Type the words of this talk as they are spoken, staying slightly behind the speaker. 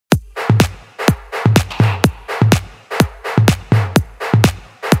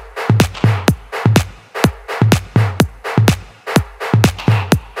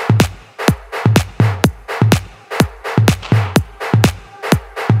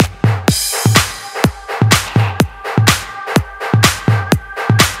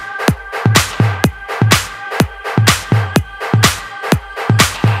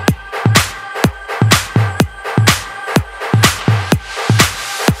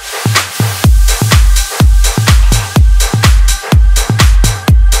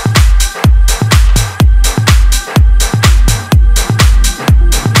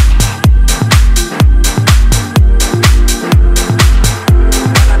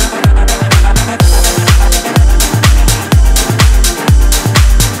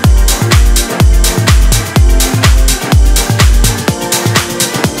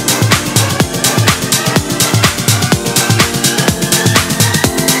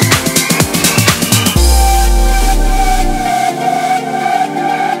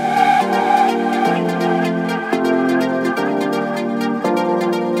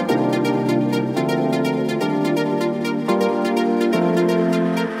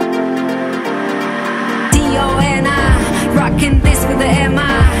rocking this with the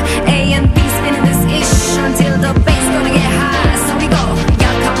MI. A and B spinning this ish until the bass gonna get high. So we go,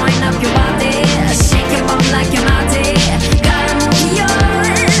 y'all come wind up your body, shake your bum like you're naughty. Gotta move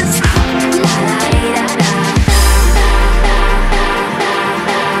yours. La la di da da.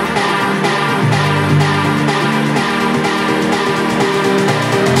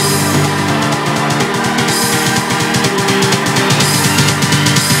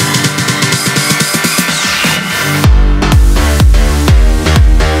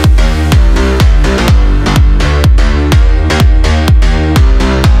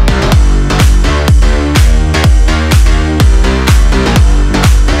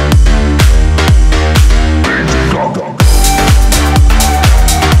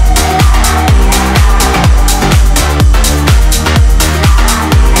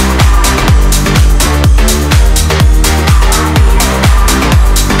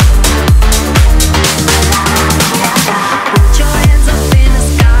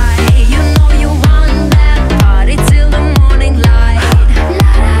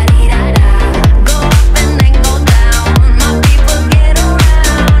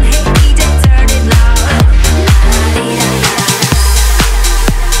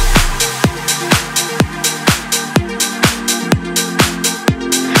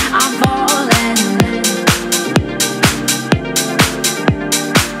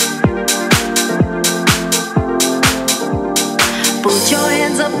 Put your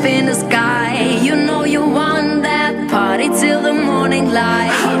hands up in the sky. You know you want that party till the morning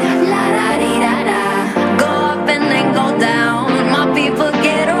light.